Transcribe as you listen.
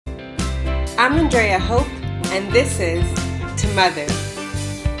I'm Andrea Hope, and this is To Mother.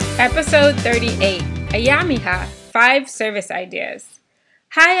 Episode 38, Ayamiha, 5 Service Ideas.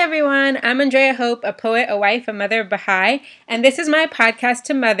 Hi everyone, I'm Andrea Hope, a poet, a wife, a mother of Baha'i, and this is my podcast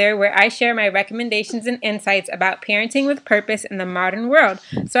To Mother, where I share my recommendations and insights about parenting with purpose in the modern world.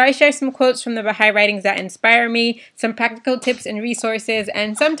 So I share some quotes from the Baha'i writings that inspire me, some practical tips and resources,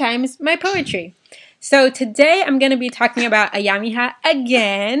 and sometimes my poetry. So today I'm going to be talking about Ayamiha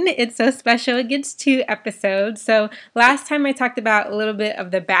again. It's so special. It gets 2 episodes. So last time I talked about a little bit of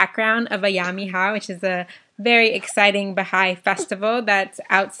the background of Ayamiha, which is a very exciting Baha'i festival that's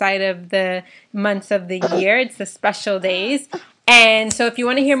outside of the months of the year. It's the special days. And so if you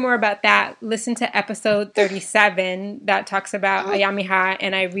want to hear more about that, listen to episode 37 that talks about Ayamiha,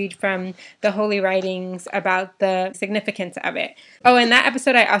 and I read from the holy writings about the significance of it. Oh, in that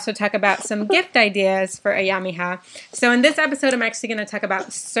episode, I also talk about some gift ideas for Ayamiha. So in this episode, I'm actually going to talk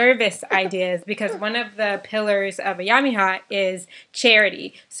about service ideas because one of the pillars of Ayamiha is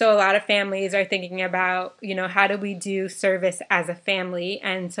charity. So a lot of families are thinking about, how do we do service as a family?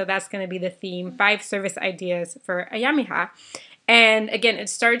 And so that's going to be the theme, 5 service ideas for Ayamiha. And again, it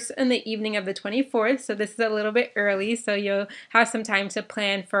starts in the evening of the 24th, so this is a little bit early, so you'll have some time to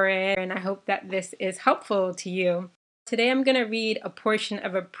plan for it, and I hope that this is helpful to you. Today I'm going to read a portion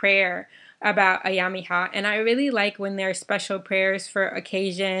of a prayer about Ayamiha, and I really like when there are special prayers for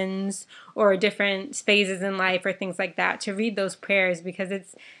occasions or different phases in life or things like that, to read those prayers because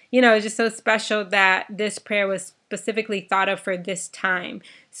it's just so special that this prayer was specifically thought of for this time.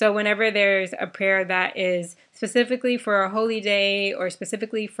 So whenever there's a prayer that is specifically for a holy day or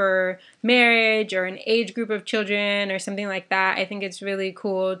specifically for marriage or an age group of children or something like that, I think it's really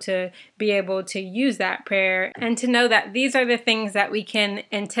cool to be able to use that prayer and to know that these are the things that we can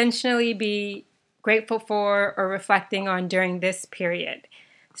intentionally be grateful for or reflecting on during this period.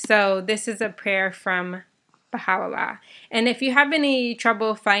 So this is a prayer from Baha'u'llah. And if you have any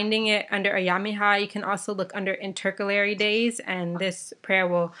trouble finding it under Ayamiha, you can also look under intercalary days, and this prayer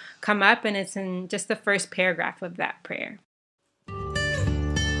will come up, and it's in just the first paragraph of that prayer.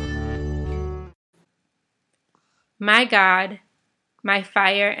 My God, my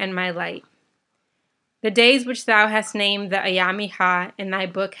fire and my light, the days which thou hast named the Ayamiha in thy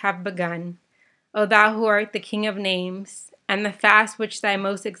book have begun, O thou who art the King of names, and the fast which thy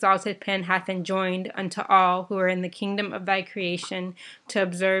most exalted pen hath enjoined unto all who are in the kingdom of thy creation to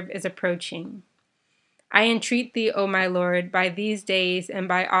observe is approaching. I entreat thee, O my Lord, by these days and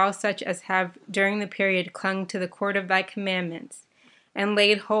by all such as have during the period clung to the cord of thy commandments, and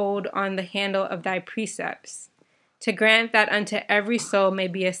laid hold on the handle of thy precepts, to grant that unto every soul may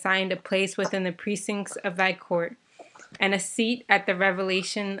be assigned a place within the precincts of thy court, and a seat at the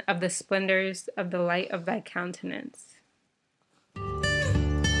revelation of the splendors of the light of thy countenance.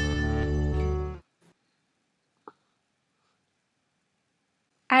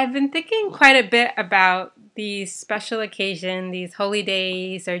 I've been thinking quite a bit about these special occasions, these holy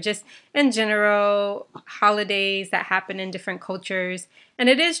days, or just in general holidays that happen in different cultures. And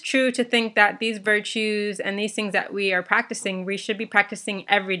it is true to think that these virtues and these things that we are practicing, we should be practicing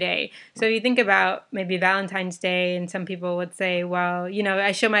every day. So you think about maybe Valentine's Day, and some people would say, well,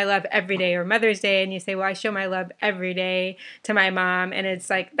 I show my love every day, or Mother's Day, and you say, well, I show my love every day to my mom. And it's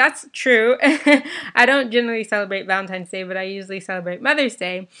like, that's true. I don't generally celebrate Valentine's Day, but I usually celebrate Mother's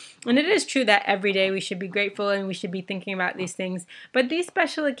Day. And it is true that every day we should be grateful and we should be thinking about these things. But these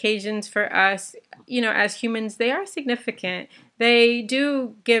special occasions for us, as humans, they are significant. They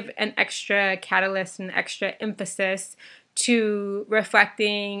do give an extra catalyst and extra emphasis to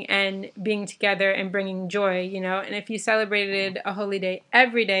reflecting and being together and bringing joy, And if you celebrated a holy day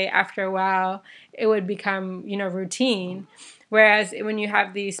every day, after a while, it would become, routine. Whereas when you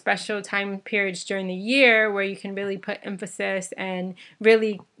have these special time periods during the year where you can really put emphasis and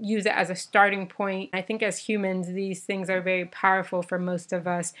really use it as a starting point, I think as humans, these things are very powerful for most of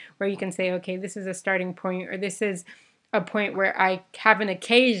us, where you can say, okay, this is a starting point, or this is a point where I have an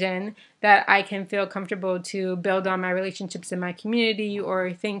occasion that I can feel comfortable to build on my relationships in my community,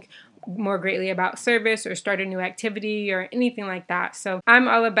 or think more greatly about service, or start a new activity, or anything like that. So I'm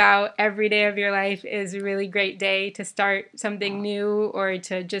all about every day of your life is a really great day to start something new, or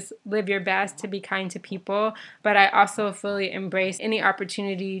to just live your best, to be kind to people. But I also fully embrace any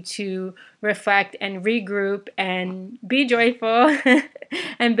opportunity to reflect and regroup and be joyful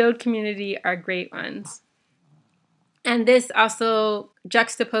and build community are great ones. And this also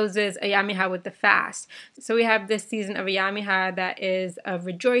juxtaposes Ayamiha with the fast. So we have this season of Ayamiha that is of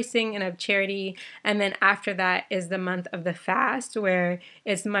rejoicing and of charity. And then after that is the month of the fast, where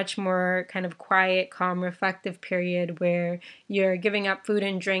it's much more kind of quiet, calm, reflective period where you're giving up food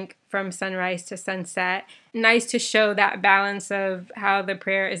and drink from sunrise to sunset. Nice to show that balance of how the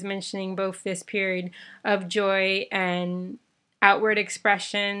prayer is mentioning both this period of joy and outward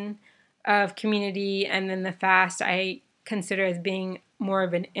expression of community, and then the fast I consider as being more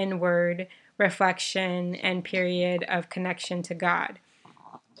of an inward reflection and period of connection to God.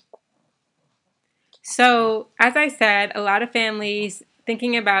 So, as I said, a lot of families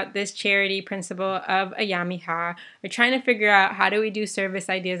thinking about this charity principle of Ayamiha are trying to figure out how do we do service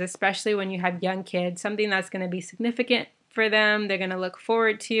ideas, especially when you have young kids, something that's going to be significant for them, they're going to look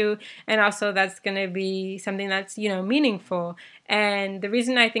forward to, and also that's going to be something that's, meaningful. And the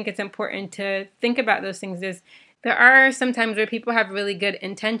reason I think it's important to think about those things is there are some times where people have really good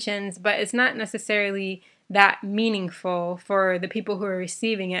intentions, but it's not necessarily that meaningful for the people who are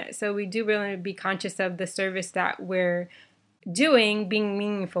receiving it. So we do really be conscious of the service that we're doing being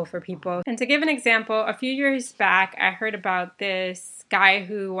meaningful for people. And to give an example, a few years back, I heard about this guy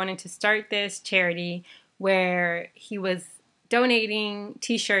who wanted to start this charity where he was donating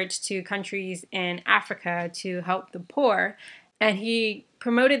t-shirts to countries in Africa to help the poor. And he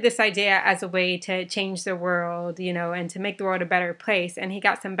promoted this idea as a way to change the world, and to make the world a better place. And he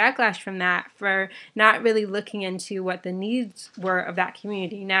got some backlash from that for not really looking into what the needs were of that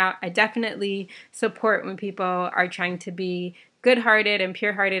community. Now, I definitely support when people are trying to be good-hearted and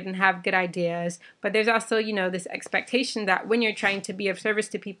pure-hearted and have good ideas, but there's also, this expectation that when you're trying to be of service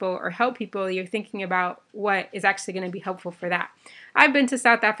to people or help people, you're thinking about what is actually going to be helpful for that. I've been to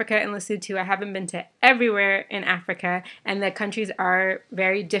South Africa and Lesotho. I haven't been to everywhere in Africa, and the countries are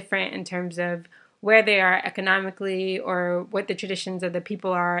very different in terms of where they are economically or what the traditions of the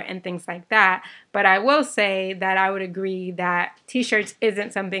people are and things like that. But I will say that I would agree that t-shirts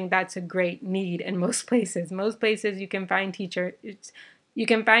isn't something that's a great need in most places. Most places you can find t-shirts. You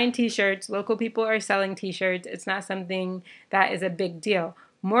can find t-shirts. Local people are selling t-shirts. It's not something that is a big deal.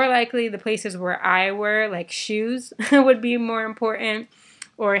 More likely the places where I were, like shoes, would be more important,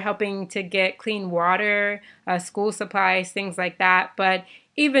 or helping to get clean water, school supplies, things like that. But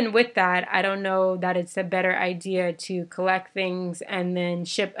even with that, I don't know that it's a better idea to collect things and then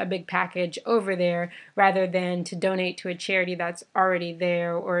ship a big package over there rather than to donate to a charity that's already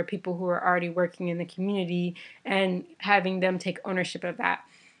there or people who are already working in the community and having them take ownership of that.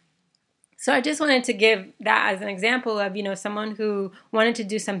 So I just wanted to give that as an example of, someone who wanted to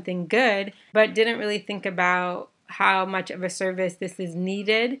do something good but didn't really think about how much of a service this is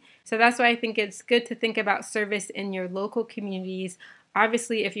needed. So that's why I think it's good to think about service in your local communities.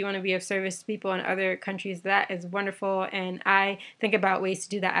 Obviously, if you want to be of service to people in other countries, that is wonderful, and I think about ways to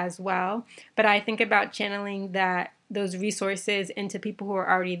do that as well. But I think about channeling those resources into people who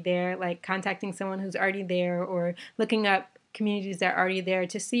are already there, like contacting someone who's already there or looking up communities that are already there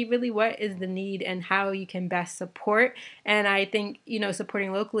to see really what is the need and how you can best support. And I think,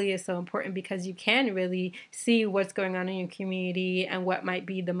 supporting locally is so important because you can really see what's going on in your community and what might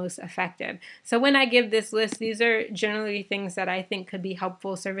be the most effective. So when I give this list, these are generally things that I think could be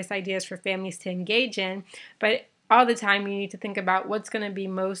helpful service ideas for families to engage in. But all the time you need to think about what's going to be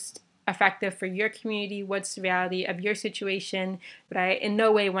most effective for your community, what's the reality of your situation. But I in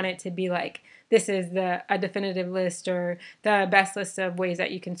no way want it to be like, this is a definitive list or the best list of ways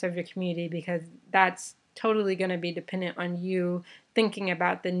that you can serve your community, because that's totally going to be dependent on you thinking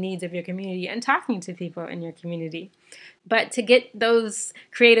about the needs of your community and talking to people in your community. But to get those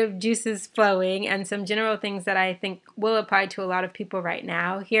creative juices flowing and some general things that I think will apply to a lot of people right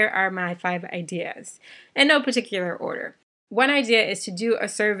now, here are my 5 ideas in no particular order. One idea is to do a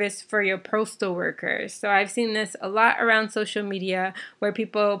service for your postal workers. So I've seen this a lot around social media where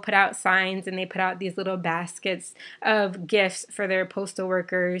people put out signs and they put out these little baskets of gifts for their postal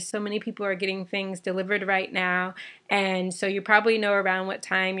workers. So many people are getting things delivered right now. And so you probably know around what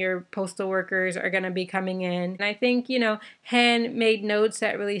time your postal workers are going to be coming in. And I think, handmade notes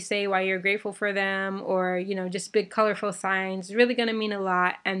that really say why you're grateful for them, or, just big colorful signs is really going to mean a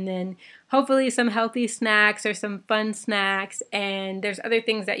lot. And then hopefully some healthy snacks or some fun snacks. And there's other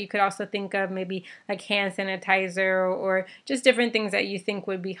things that you could also think of, maybe like hand sanitizer or just different things that you think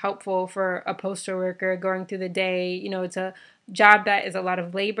would be helpful for a postal worker going through the day. It's a job that is a lot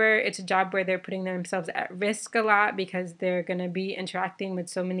of labor. It's a job where they're putting themselves at risk a lot because they're going to be interacting with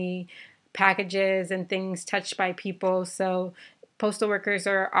so many packages and things touched by people. So postal workers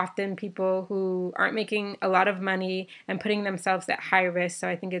are often people who aren't making a lot of money and putting themselves at high risk. So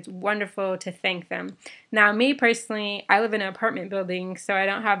I think it's wonderful to thank them. Now, me personally, I live in an apartment building, so I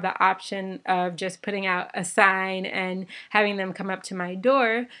don't have the option of just putting out a sign and having them come up to my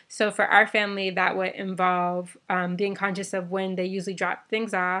door. So for our family, that would involve being conscious of when they usually drop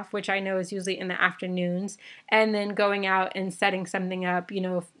things off, which I know is usually in the afternoons, and then going out and setting something up,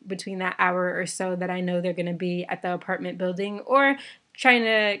 between that hour or so that I know they're going to be at the apartment building, or trying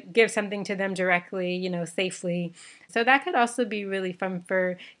to give something to them directly, safely. So that could also be really fun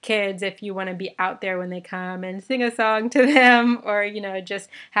for kids if you want to be out there when they come and sing a song to them, or, just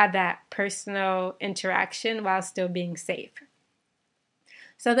have that personal interaction while still being safe.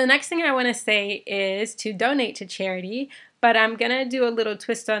 So the next thing I want to say is to donate to charity, but I'm going to do a little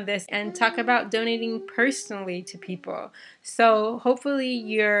twist on this and talk about donating personally to people. So hopefully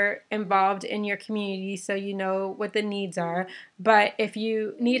you're involved in your community so you know what the needs are. But if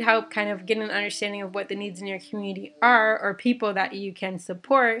you need help kind of getting an understanding of what the needs in your community are, or people that you can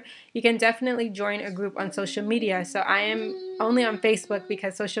support, you can definitely join a group on social media. So I am only on Facebook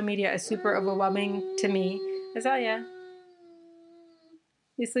because social media is super overwhelming to me. Azalea,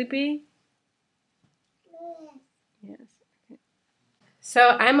 you sleepy? Yes.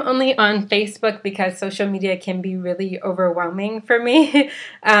 So I'm only on Facebook because social media can be really overwhelming for me.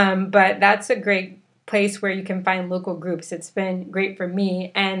 But that's a great place where you can find local groups. It's been great for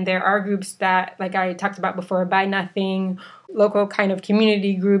me. And there are groups that, like I talked about before, Buy Nothing, local kind of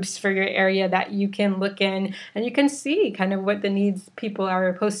community groups for your area that you can look in and you can see kind of what the needs people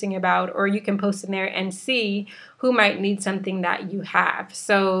are posting about, or you can post in there and see who might need something that you have.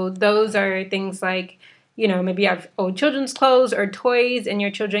 So those are things like, maybe you have old children's clothes or toys, and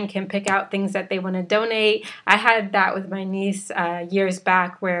your children can pick out things that they want to donate. I had that with my niece years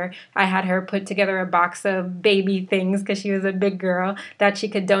back, where I had her put together a box of baby things because she was a big girl that she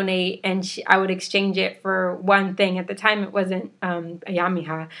could donate, and I would exchange it for one thing. At the time, it wasn't a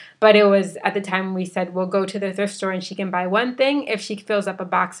Yamiha, but it was at the time we said, we'll go to the thrift store and she can buy one thing if she fills up a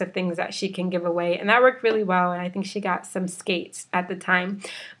box of things that she can give away. And that worked really well, and I think she got some skates at the time.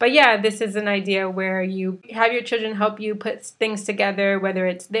 But yeah, this is an idea where you have your children help you put things together, whether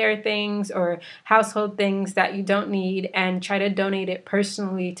it's their things or household things that you don't need, and try to donate it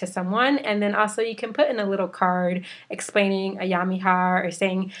personally to someone. And then also you can put in a little card explaining Ayamiha or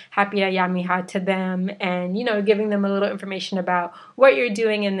saying Happy Ayamiha to them, and giving them a little information about what you're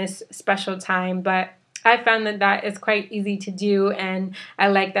doing in this special time. But I found that is quite easy to do, and I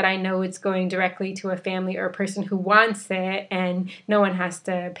like that I know it's going directly to a family or a person who wants it, and no one has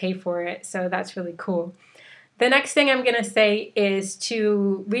to pay for it. So that's really cool. The next thing I'm going to say is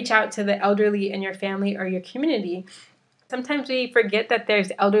to reach out to the elderly in your family or your community. Sometimes we forget that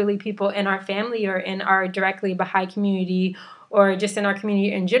there's elderly people in our family or in our directly Baha'i community, or just in our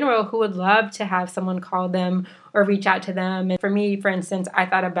community in general, who would love to have someone call them or reach out to them. And for me, for instance, I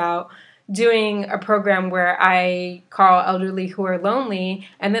thought about doing a program where I call elderly who are lonely,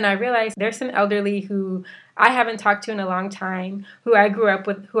 and then I realized there's some elderly who I haven't talked to in a long time, who I grew up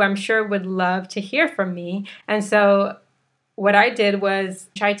with, who I'm sure would love to hear from me. And so what I did was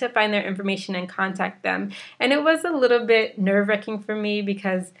try to find their information and contact them. And it was a little bit nerve-wracking for me,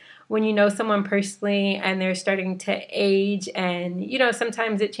 because when you know someone personally and they're starting to age, and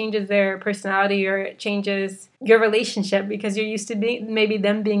sometimes it changes their personality or it changes your relationship, because you're used to maybe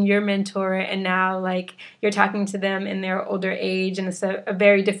them being your mentor, and now like you're talking to them in their older age, and it's a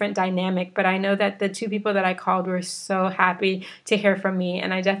very different dynamic. But I know that the two people that I called were so happy to hear from me,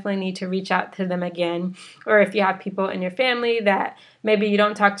 and I definitely need to reach out to them again. Or if you have people in your family that maybe you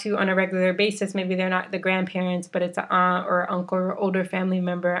don't talk to on a regular basis, maybe they're not the grandparents, but it's an aunt or uncle or older family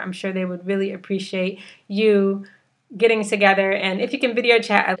member, I'm sure they would really appreciate you getting together. And if you can video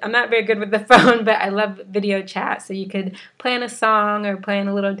chat, I'm not very good with the phone, but I love video chat. So you could plan a song or plan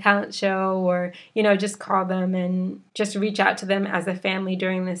a little talent show, or, just call them and just reach out to them as a family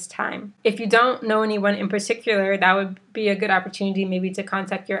during this time. If you don't know anyone in particular, that would be a good opportunity maybe to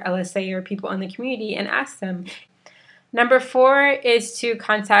contact your LSA or people in the community and ask them. Number 4 is to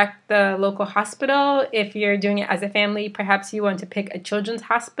contact the local hospital. If you're doing it as a family, perhaps you want to pick a children's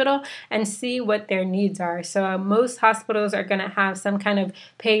hospital and see what their needs are. So most hospitals are going to have some kind of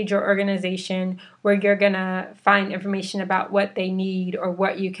page or organization where you're going to find information about what they need or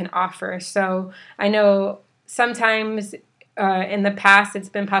what you can offer. So I know sometimes In the past, it's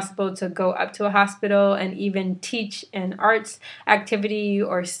been possible to go up to a hospital and even teach an arts activity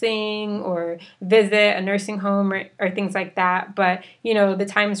or sing or visit a nursing home or things like that. But, the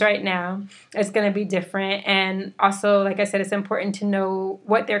times right now, it's going to be different. And also, like I said, it's important to know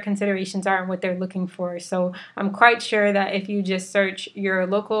what their considerations are and what they're looking for. So I'm quite sure that if you just search your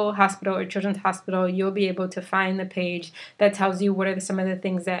local hospital or children's hospital, you'll be able to find the page that tells you what are some of the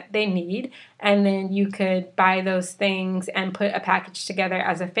things that they need. And then you could buy those things and put a package together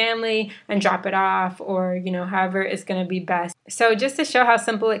as a family and drop it off, or, however it's going to be best. So just to show how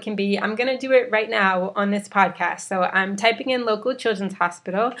simple it can be, I'm going to do it right now on this podcast. So I'm typing in local children's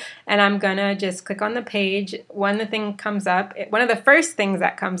hospital, and I'm going to just click on the page. One of the first things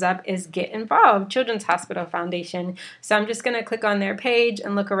that comes up is Get Involved, Children's Hospital Foundation. So I'm just going to click on their page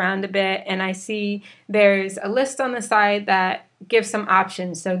and look around a bit, and I see there's a list on the side that give some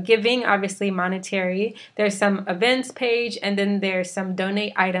options. So giving, obviously monetary. There's some events page, and then there's some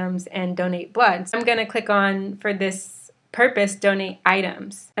donate items and donate blood. So I'm going to click on, for this purpose, donate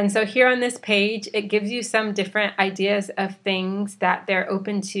items. And so here on this page, it gives you some different ideas of things that they're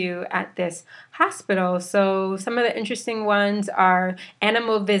open to at this hospital. So some of the interesting ones are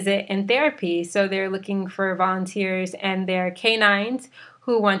animal visit and therapy. So they're looking for volunteers and their canines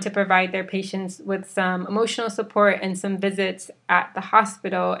who want to provide their patients with some emotional support and some visits at the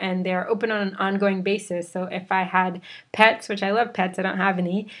hospital, and they're open on an ongoing basis. So if I had pets, which I love pets, I don't have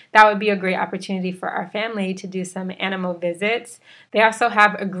any, that would be a great opportunity for our family to do some animal visits. They also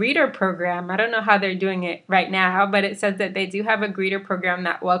have a greeter program. I don't know how they're doing it right now, but it says that they do have a greeter program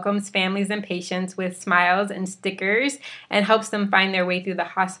that welcomes families and patients with smiles and stickers and helps them find their way through the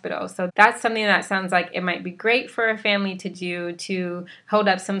hospital. So that's something that sounds like it might be great for a family to do, to hold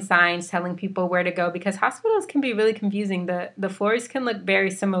up some signs telling people where to go, because hospitals can be really confusing. The floors can look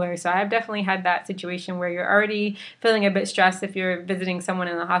very similar. So I've definitely had that situation where you're already feeling a bit stressed if you're visiting someone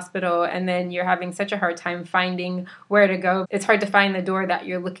in the hospital, and then you're having such a hard time finding where to go. It's hard to find the door that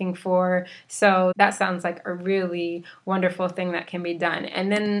you're looking for. So that sounds like a really wonderful thing that can be done. And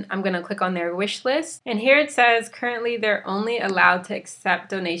then I'm going to click on their wish list. And here it says currently they're only allowed to accept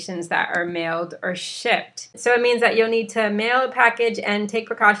donations that are mailed or shipped. So it means that you'll need to mail a package and take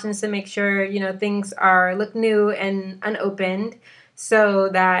precautions to make sure, things look new and unopened, so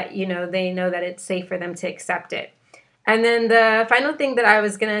that, they know that it's safe for them to accept it. And then the final thing that I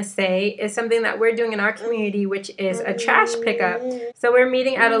was going to say is something that we're doing in our community, which is a trash pickup. So we're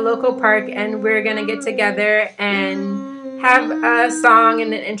meeting at a local park, and we're going to get together and have a song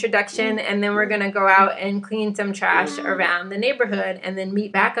and an introduction, and then we're going to go out and clean some trash around the neighborhood and then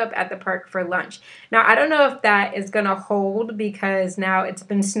meet back up at the park for lunch. Now, I don't know if that is going to hold, because now it's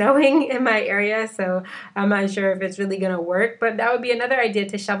been snowing in my area, so I'm not sure if it's really going to work, but that would be another idea,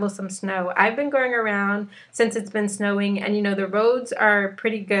 to shovel some snow. I've been going around since it's been snowing, and the roads are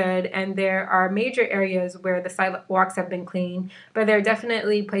pretty good, and there are major areas where the sidewalks have been clean, but there are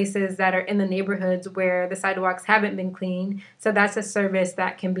definitely places that are in the neighborhoods where the sidewalks haven't been clean. So that's a service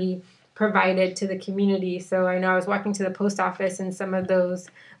that can be provided to the community. So I know I was walking to the post office in some of those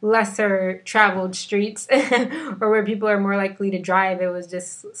lesser traveled streets or where people are more likely to drive. It was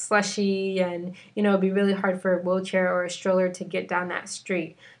just slushy, and it'd be really hard for a wheelchair or a stroller to get down that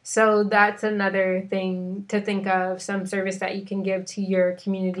street. So that's another thing to think of, some service that you can give to your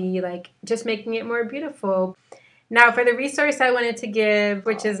community, like just making it more beautiful. Now, for the resource I wanted to give,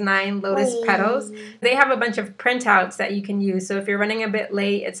 which is 9 Lotus Petals, they have a bunch of printouts that you can use. So if you're running a bit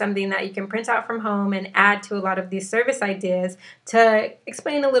late, it's something that you can print out from home and add to a lot of these service ideas to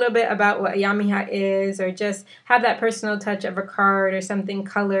explain a little bit about what Ayamiha is, or just have that personal touch of a card or something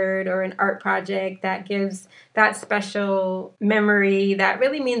colored or an art project that gives that special memory that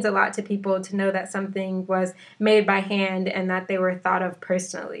really means a lot to people, to know that something was made by hand and that they were thought of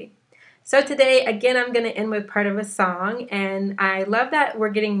personally. So today, again, I'm going to end with part of a song, and I love that we're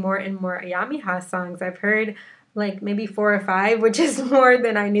getting more and more Ayamiha songs. I've heard like maybe 4 or 5, which is more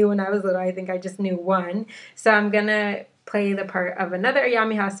than I knew when I was little. I think I just knew 1. So I'm going to play the part of another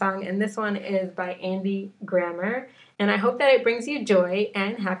Ayamiha song, and this one is by Andy Grammer, and I hope that it brings you joy,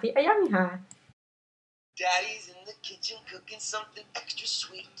 and happy Ayamiha. Daddy's in the kitchen cooking something extra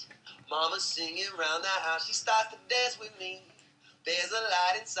sweet. Mama's singing around the house, she starts to dance with me. There's a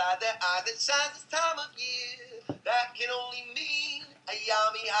light inside their eye that shines this time of year. That can only mean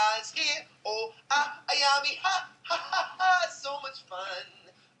Ayamiha is here. Oh, Ayamiha, ha ha ha, so much fun.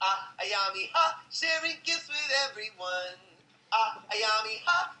 Ayamiha, sharing gifts with everyone.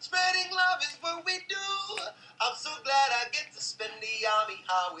 Ayamiha, spreading love is what we do. I'm so glad I get to spend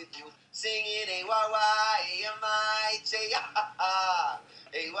Ayamiha with you. Singing A-Y-Y-A-M-I-J-A-ha-ha.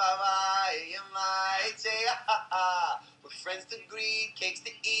 A-Y-Y-A-M-I-J-A-ha-ha. with friends to greet, cakes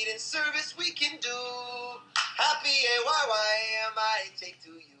to eat, and service we can do. Happy AYYMIHA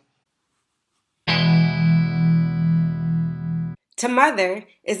to you. To Mother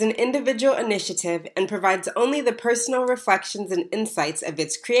is an individual initiative and provides only the personal reflections and insights of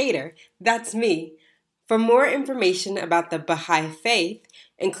its creator, that's me. For more information about the Baha'i Faith,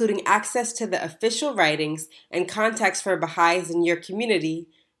 including access to the official writings and contacts for Baha'is in your community,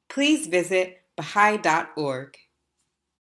 please visit Baha'i.org.